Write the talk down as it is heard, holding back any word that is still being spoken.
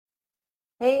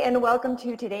Hey, and welcome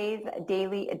to today's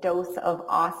Daily Dose of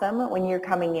Awesome. When you're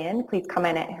coming in, please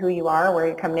comment at who you are, where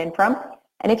you're coming in from.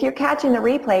 And if you're catching the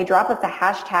replay, drop us a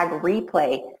hashtag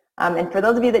replay. And for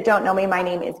those of you that don't know me, my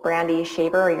name is Brandy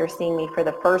Shaver, or you're seeing me for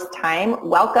the first time.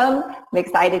 Welcome. I'm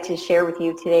excited to share with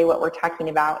you today what we're talking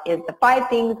about is the 5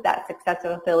 things that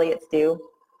successful affiliates do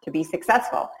to be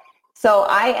successful. So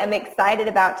I am excited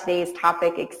about today's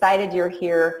topic, excited you're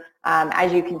here.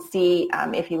 As you can see,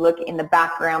 if you look in the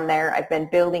background there, I've been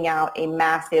building out a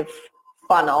massive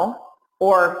funnel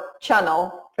or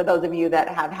channel for those of you that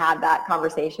have had that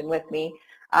conversation with me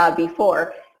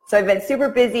before. So I've been super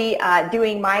busy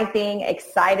doing my thing,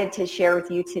 excited to share with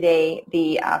you today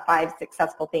the 5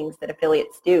 successful things that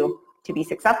affiliates do to be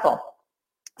successful.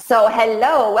 So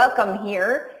hello, welcome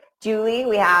here. Julie,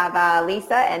 we have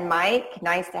Lisa and Mike.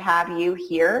 Nice to have you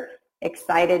here.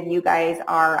 Excited you guys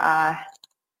are,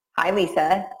 hi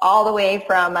Lisa, all the way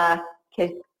from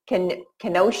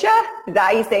Kenosha. Is that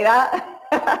how you say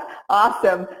that?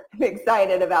 Awesome. I'm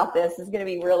excited about this. It's going to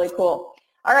be really cool.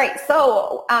 All right,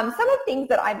 so some of the things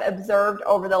that I've observed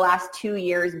over the last 2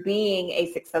 years being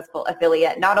a successful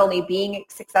affiliate, not only being a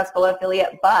successful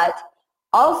affiliate, but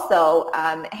also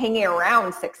hanging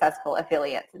around successful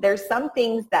affiliates. There's some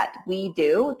things that we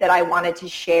do that I wanted to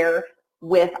share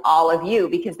with all of you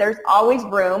because there's always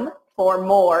room for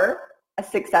more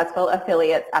successful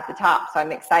affiliates at the top. So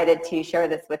I'm excited to share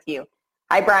this with you.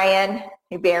 Hi, Brian.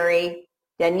 Hey, Barry.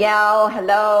 Danielle.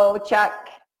 Hello. Chuck.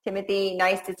 Timothy.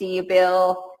 Nice to see you,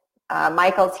 Bill.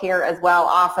 Michael's here as well.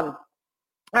 Awesome.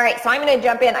 All right, so I'm going to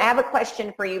jump in. I have a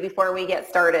question for you before we get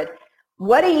started.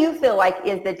 What do you feel like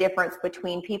is the difference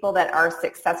between people that are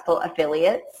successful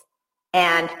affiliates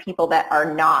and people that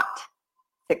are not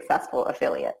successful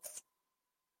affiliates?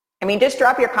 I mean, just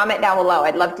drop your comment down below.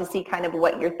 I'd love to see kind of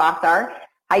what your thoughts are.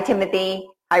 Hi, Timothy.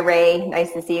 Hi, Ray.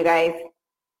 Nice to see you guys.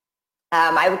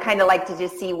 I would kind of like to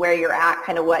just see where you're at,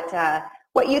 kind of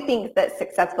what you think that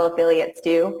successful affiliates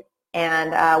do,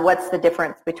 and what's the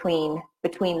difference between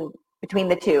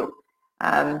the two,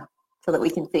 so that we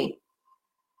can see.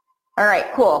 All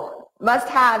right, cool. Must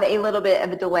have a little bit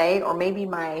of a delay, or maybe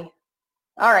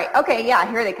all right, okay, yeah,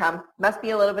 here they come. Must be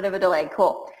a little bit of a delay,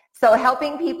 cool. So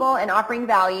helping people and offering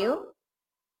value.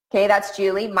 Okay, that's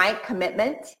Julie. Mike,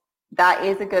 commitment. That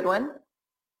is a good one.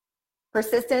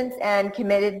 Persistence and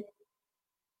commitment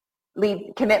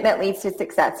leads to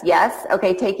success. Yes.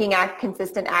 Okay, taking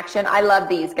consistent action. I love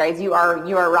these guys. You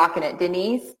are rocking it.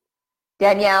 Denise,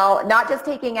 Danielle, not just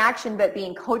taking action, but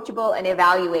being coachable and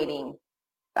evaluating.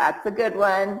 That's a good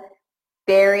one.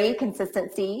 Barry,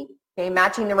 consistency. Okay,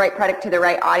 matching the right product to the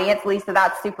right audience. Lisa,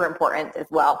 that's super important as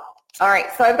well. All right,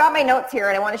 so I've got my notes here,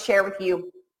 and I want to share with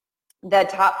you the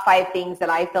top 5 things that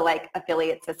I feel like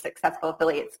successful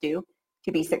affiliates do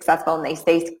to be successful, and they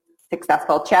stay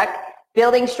successful. Check.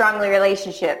 Building strong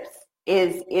relationships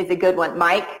is a good one.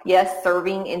 Mike, yes,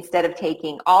 serving instead of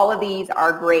taking. All of these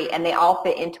are great, and they all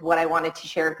fit into what I wanted to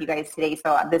share with you guys today,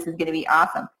 so this is going to be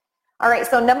awesome. All right,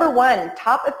 so number 1,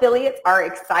 top affiliates are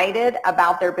excited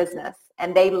about their business,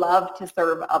 and they love to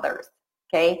serve others,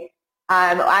 okay?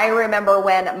 I remember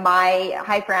when my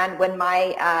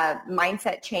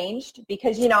mindset changed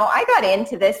because, I got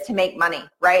into this to make money,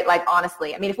 right? Like,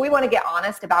 honestly, I mean, if we want to get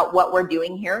honest about what we're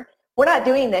doing here, we're not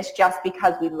doing this just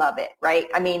because we love it, right?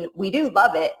 I mean, we do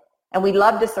love it, and we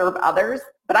love to serve others,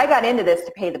 but I got into this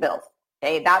to pay the bills.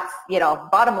 Okay, that's,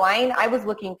 bottom line, I was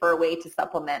looking for a way to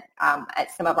supplement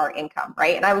at some of our income,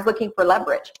 right? And I was looking for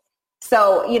leverage.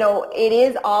 So, it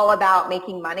is all about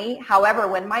making money. However,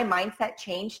 when my mindset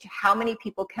changed to how many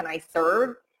people can I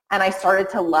serve, and I started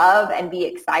to love and be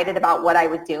excited about what I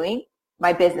was doing,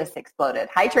 my business exploded.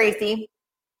 Hi, Tracy.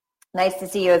 Nice to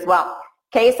see you as well.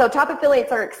 Okay, so top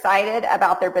affiliates are excited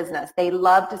about their business. They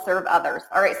love to serve others.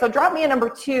 All right, so drop me a number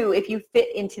 2 if you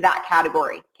fit into that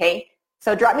category, okay?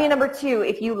 So drop me a number 2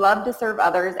 if you love to serve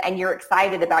others and you're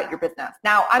excited about your business.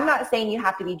 Now, I'm not saying you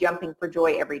have to be jumping for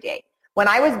joy every day. When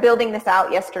I was building this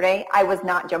out yesterday, I was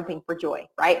not jumping for joy,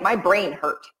 right? My brain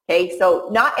hurt, okay? So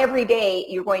not every day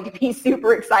you're going to be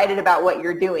super excited about what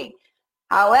you're doing.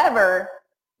 However,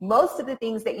 most of the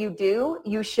things that you do,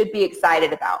 you should be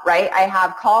excited about, right? I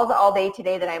have calls all day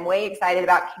today that I'm way excited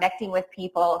about, connecting with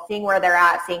people, seeing where they're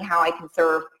at, seeing how I can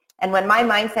serve. And when my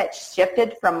mindset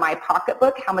shifted from my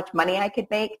pocketbook, how much money I could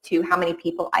make, to how many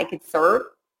people I could serve,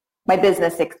 my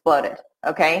business exploded,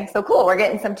 okay? So cool, we're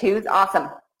getting some 2s, awesome.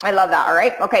 I love that, all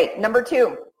right? Okay, number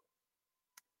 2.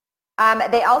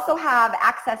 They also have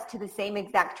access to the same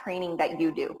exact training that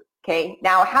you do, okay?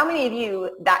 Now, how many of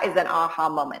you, that is an aha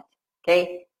moment,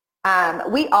 okay?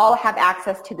 We all have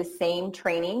access to the same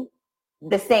training,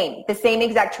 the same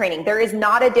exact training. There is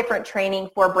not a different training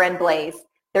for Bren Blaze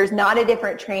There's not a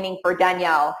different training for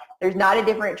Danielle. There's not a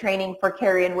different training for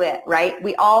Carrie and Whit, right?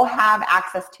 We all have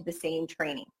access to the same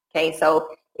training, okay? So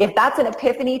if that's an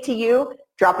epiphany to you,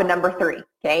 drop a number 3,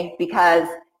 okay? Because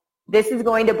this is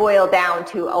going to boil down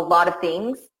to a lot of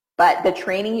things, but the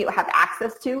training you have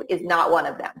access to is not one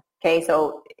of them, okay?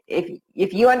 So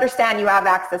if you understand you have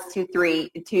access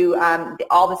to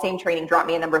all the same training, drop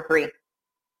me a number 3.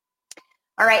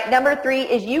 All right, number 3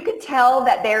 is you can tell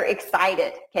that they're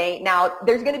excited, okay? Now,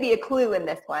 there's going to be a clue in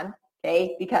this one,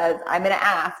 okay? Because I'm going to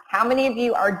ask, how many of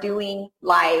you are doing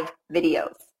live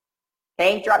videos?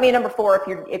 Okay, drop me a number 4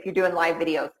 if you're doing live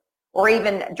videos, or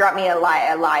even drop me a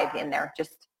live in there.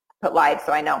 Just put live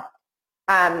so I know.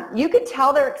 You can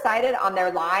tell they're excited on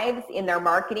their lives, in their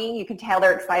marketing. You can tell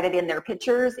they're excited in their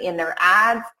pictures, in their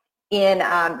ads, in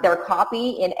their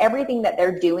copy, in everything that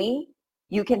they're doing.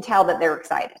 You can tell that they're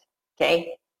excited.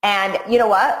 Okay, and you know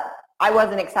what? I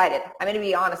wasn't excited. I'm going to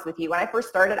be honest with you. When I first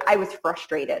started, I was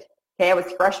frustrated. Okay, I was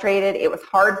frustrated. It was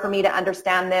hard for me to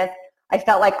understand this. I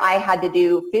felt like I had to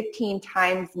do 15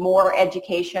 times more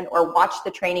education or watch the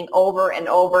training over and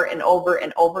over and over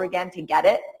and over again to get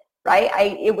it, right?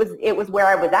 It was where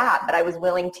I was at, but I was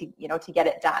willing to, to get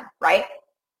it done, right?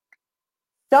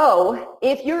 So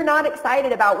if you're not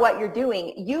excited about what you're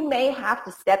doing, you may have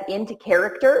to step into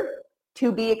character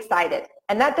to be excited.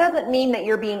 And that doesn't mean that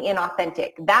you're being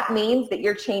inauthentic. That means that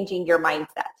you're changing your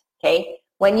mindset, okay?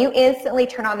 When you instantly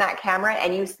turn on that camera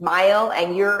and you smile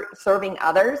and you're serving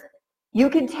others, you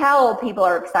can tell people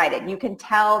are excited. You can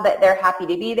tell that they're happy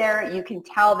to be there. You can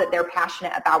tell that they're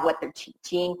passionate about what they're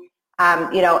teaching.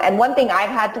 And one thing I've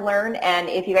had to learn, and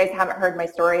if you guys haven't heard my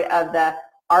story of the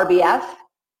RBF,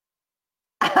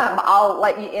 I'll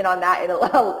let you in on that in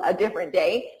a different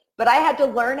day. But I had to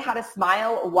learn how to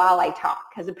smile while I talk,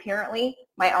 because apparently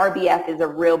my RBF is a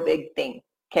real big thing,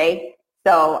 okay?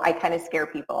 So I kind of scare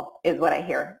people is what I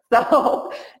hear.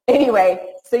 So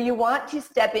anyway, so you want to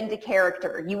step into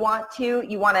character. You want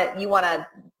to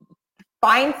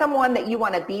find someone that you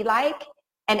want to be like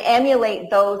and emulate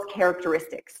those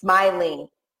characteristics. Smiling,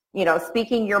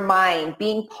 speaking your mind,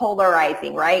 being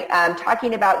polarizing, right?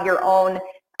 Talking about your own,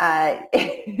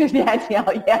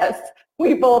 Danielle, yes,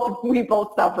 we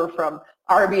both suffer from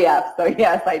RBF. So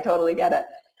yes, I totally get it.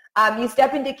 You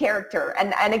step into character.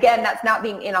 And again, that's not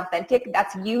being inauthentic.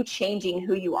 That's you changing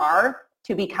who you are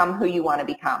to become who you want to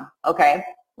become. Okay?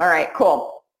 All right,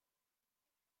 cool.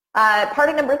 Part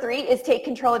of number 3 is take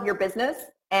control of your business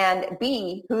and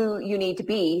be who you need to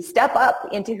be. Step up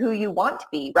into who you want to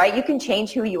be, right? You can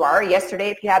change who you are. Yesterday,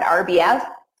 if you had RBF,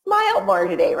 smile more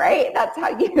today, right? That's how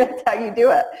you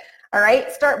do it. All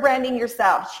right? Start branding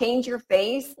yourself. Change your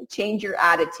face. Change your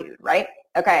attitude, right?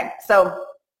 Okay, so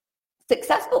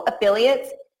successful affiliates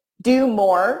do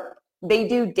more, they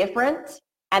do different,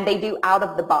 and they do out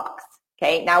of the box,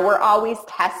 okay? Now, we're always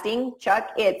testing, Chuck.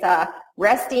 It's a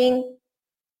resting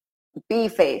bee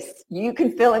face. You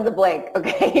can fill in the blank,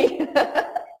 okay?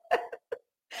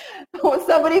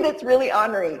 Somebody that's really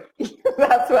ornery.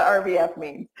 That's what RBF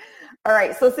means. All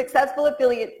right, so successful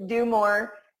affiliates do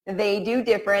more, they do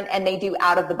different, and they do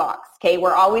out of the box, okay?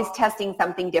 We're always testing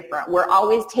something different. We're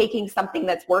always taking something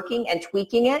that's working and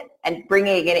tweaking it and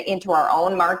bringing it into our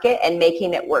own market and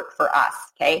making it work for us,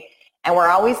 okay? And we're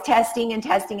always testing and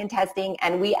testing and testing,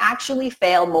 and we actually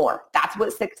fail more. That's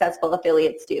what successful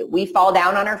affiliates do. We fall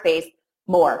down on our face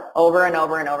more, over and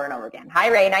over and over and over again. Hi,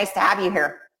 Ray. Nice to have you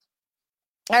here.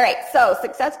 All right, so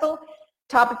successful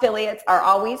top affiliates are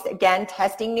always, again,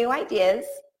 testing new ideas.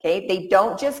 Okay, they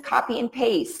don't just copy and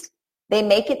paste. They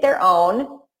make it their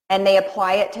own and they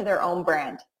apply it to their own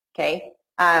brand. Okay,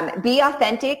 be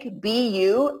authentic, be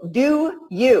you, do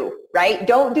you, right?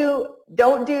 Don't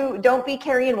be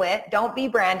Carrie and Whit, don't be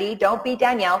Brandy, don't be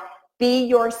Danielle, be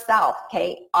yourself.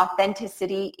 Okay,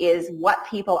 authenticity is what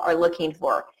people are looking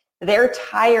for. They're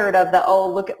tired of the,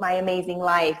 oh, look at my amazing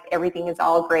life. Everything is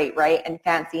all great, right? And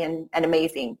fancy and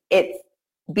amazing. It's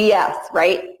BS,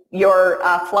 right? Your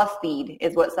fluff feed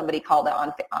is what somebody called it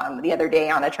on the other day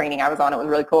on a training I was on. It was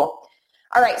really cool.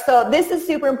 All right, so this is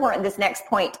super important. This next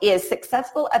point is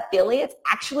successful affiliates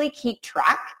actually keep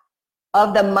track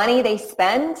of the money they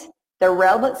spend, their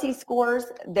relevancy scores,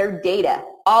 their data,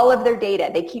 all of their data.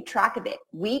 They keep track of it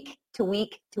week to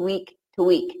week to week to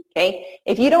week, okay?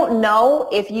 If you don't know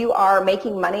if you are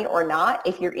making money or not,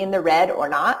 if you're in the red or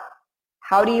not,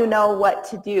 how do you know what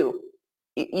to do?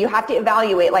 You have to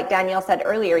evaluate, like Danielle said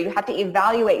earlier, you have to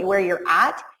evaluate where you're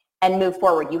at and move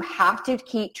forward. You have to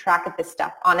keep track of this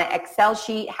stuff on an Excel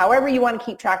sheet, however you want to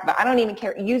keep track of it. I don't even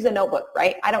care. Use a notebook,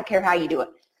 right? I don't care how you do it.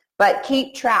 But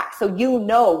keep track so you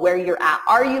know where you're at.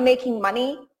 Are you making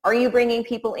money Are you bringing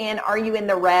people in? Are you in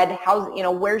the red?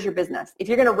 Where's your business? If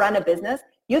you're going to run a business,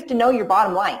 you have to know your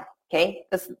bottom line. Okay.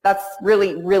 That's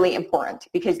really, really important,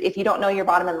 because if you don't know your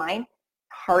bottom line,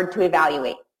 hard to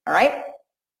evaluate. All right.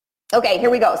 Okay, here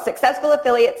we go. Successful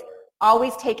affiliates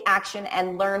always take action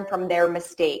and learn from their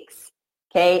mistakes.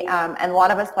 Okay, and a lot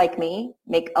of us, like me,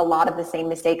 make a lot of the same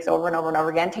mistakes over and over and over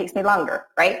again. It takes me longer,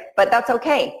 right? But that's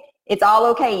okay. It's all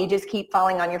okay. You just keep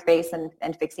falling on your face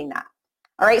and fixing that.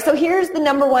 All right, so here's the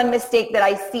number one mistake that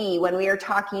I see when we are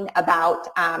talking about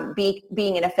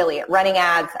being an affiliate, running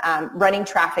ads, running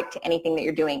traffic to anything that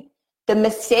you're doing. The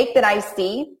mistake that I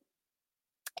see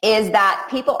is that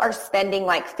people are spending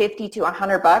like 50 to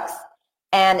 100 bucks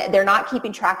and they're not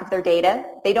keeping track of their data.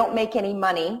 They don't make any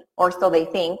money, or so they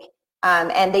think.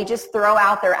 And they just throw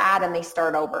out their ad and they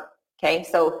start over. Okay,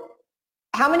 so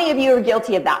how many of you are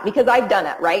guilty of that? Because I've done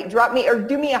it, right? Drop me or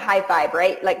do me a high five,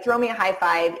 right? Like throw me a high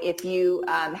five if you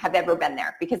have ever been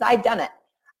there, because I've done it.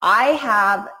 I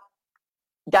have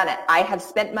done it. I have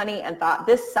spent money and thought,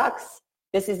 this sucks.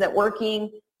 This isn't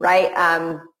working, right?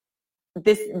 I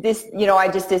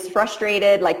just is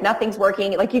frustrated, like nothing's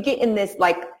working. Like you get in this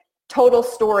like total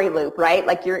story loop, right?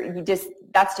 Like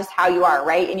that's just how you are,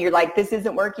 right? And you're like, this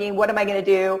isn't working. What am I going to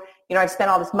do? I've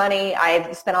spent all this money.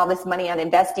 I've spent all this money on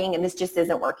investing and this just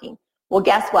isn't working. Well,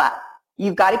 guess what?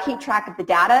 You've got to keep track of the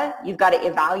data. You've got to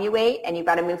evaluate, and you've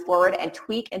got to move forward and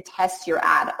tweak and test your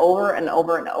ad over and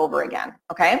over and over again.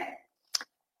 Okay.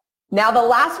 Now, the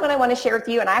last one I want to share with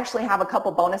you, and I actually have a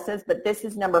couple bonuses, but this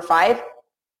is number 5.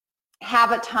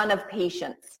 Have a ton of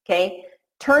patience. Okay.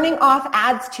 Turning off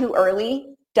ads too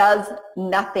early does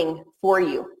nothing for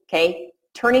you. Okay.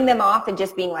 Turning them off and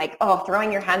just being like,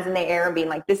 throwing your hands in the air and being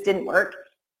like, this didn't work.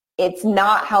 It's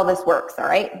not how this works, all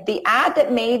right? The ad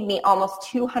that made me almost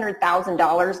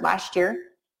 $200,000 last year,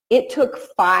 it took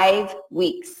 5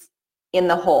 weeks in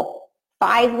the hole.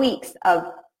 5 weeks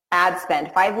of ad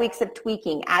spend, 5 weeks of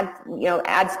tweaking,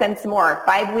 ad spend some more,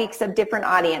 5 weeks of different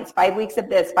audience, 5 weeks of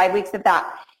this, 5 weeks of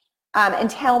that,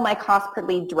 until my cost per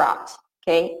lead dropped.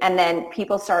 Okay, and then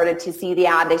people started to see the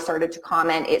ad, they started to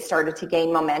comment, it started to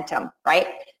gain momentum, right?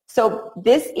 So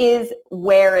this is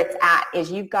where it's at,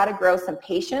 is you've got to grow some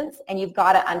patience and you've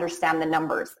got to understand the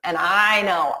numbers. And I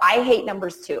know, I hate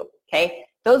numbers too, okay?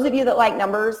 Those of you that like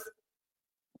numbers,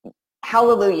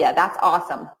 hallelujah, that's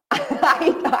awesome.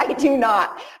 I do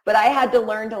not, but I had to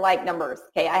learn to like numbers,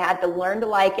 okay? I had to learn to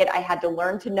like it, I had to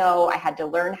learn to know, I had to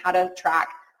learn how to track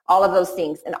all of those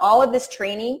things. And all of this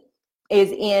training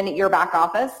is in your back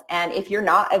office. And if you're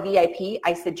not a VIP,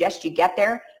 I suggest you get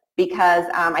there, because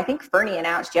I think Fernie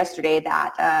announced yesterday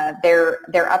that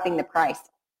they're upping the price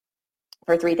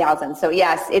for $3,000. So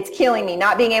yes, it's killing me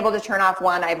not being able to turn off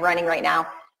one I'm running right now,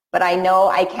 but I know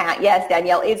I can't. Yes,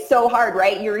 Danielle, it's so hard,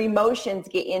 right? Your emotions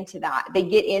get into that. They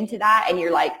get into that and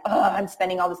you're like, I'm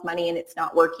spending all this money and it's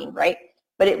not working, right?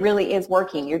 But it really is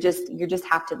working. You just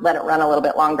have to let it run a little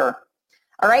bit longer.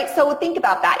 All right, so think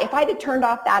about that. If I had turned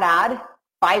off that ad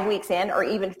 5 weeks in or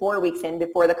even 4 weeks in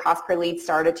before the cost per lead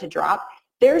started to drop,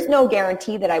 there's no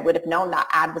guarantee that I would have known that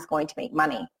ad was going to make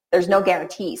money. There's no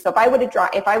guarantee. So if I would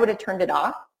have turned it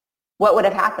off, what would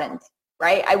have happened,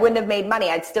 right? I wouldn't have made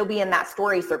money. I'd still be in that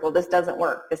story circle. This doesn't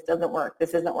work. This doesn't work.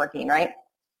 This isn't working, right?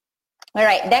 All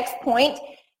right, next point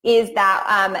is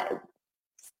that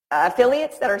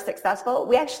affiliates that are successful,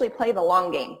 we actually play the long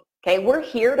game, okay? We're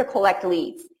here to collect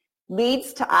leads.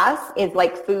 Leads to us is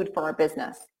like food for our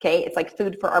business, okay? It's like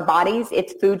food for our bodies.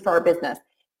 It's food for our business.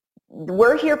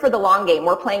 We're here for the long game.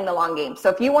 We're playing the long game. So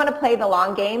if you want to play the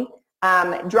long game,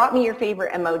 drop me your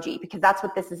favorite emoji, because that's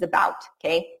what this is about,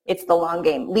 okay? It's the long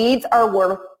game. Leads are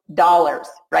worth dollars,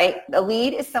 right? The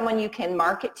lead is someone you can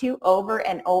market to over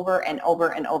and over and over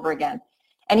and over again.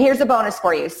 And here's a bonus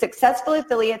for you. Successful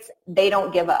affiliates, they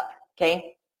don't give up,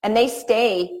 okay? And they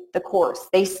stay the course.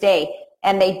 They stay.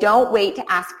 And they don't wait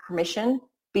to ask permission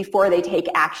before they take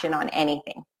action on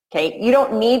anything, okay? You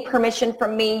don't need permission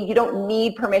from me. You don't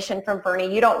need permission from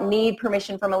Fernie. You don't need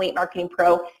permission from Elite Marketing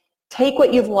Pro. Take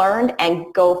what you've learned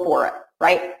and go for it,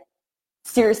 right?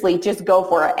 Seriously, just go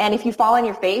for it. And if you fall on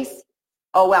your face,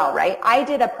 oh well, right? I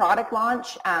did a product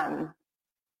launch.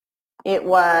 It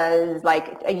was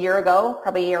like a year ago,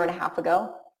 probably a year and a half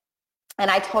ago.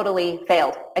 And I totally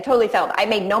failed. I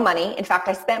made no money. In fact,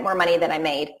 I spent more money than I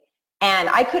made. And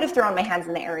I could have thrown my hands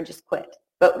in the air and just quit.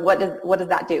 But what does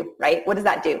that do, right? What does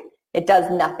that do? It does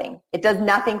nothing. It does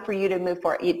nothing for you to move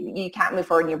forward. You can't move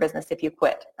forward in your business if you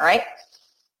quit, all right?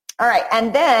 All right,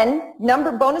 and then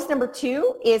bonus number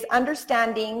 2 is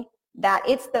understanding that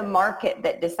it's the market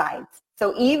that decides.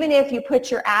 So even if you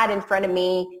put your ad in front of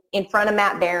me, in front of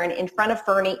Matt Barron, in front of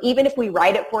Fernie, even if we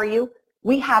write it for you,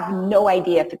 we have no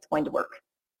idea if it's going to work.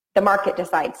 The market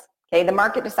decides. Okay, the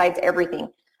market decides everything.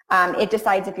 It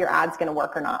decides if your ad's going to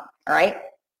work or not. All right,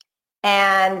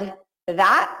 and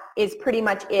that is pretty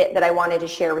much it that I wanted to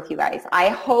share with you guys. I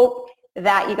hope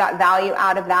that you got value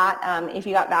out of that. If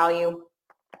you got value,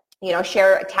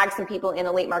 share, tag some people in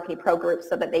Elite Marketing Pro group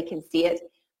so that they can see it.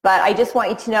 But I just want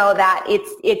you to know that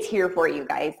it's here for you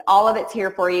guys. All of it's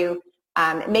here for you.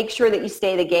 Make sure that you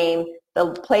stay the game,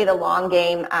 play the long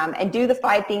game, and do the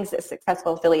 5 things that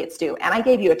successful affiliates do. And I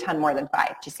gave you a ton more than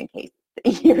 5, just in case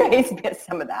you guys missed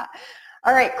some of that.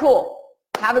 All right, cool.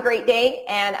 Have a great day,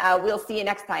 and we'll see you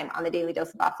next time on the Daily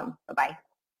Dose of Awesome. Bye-bye.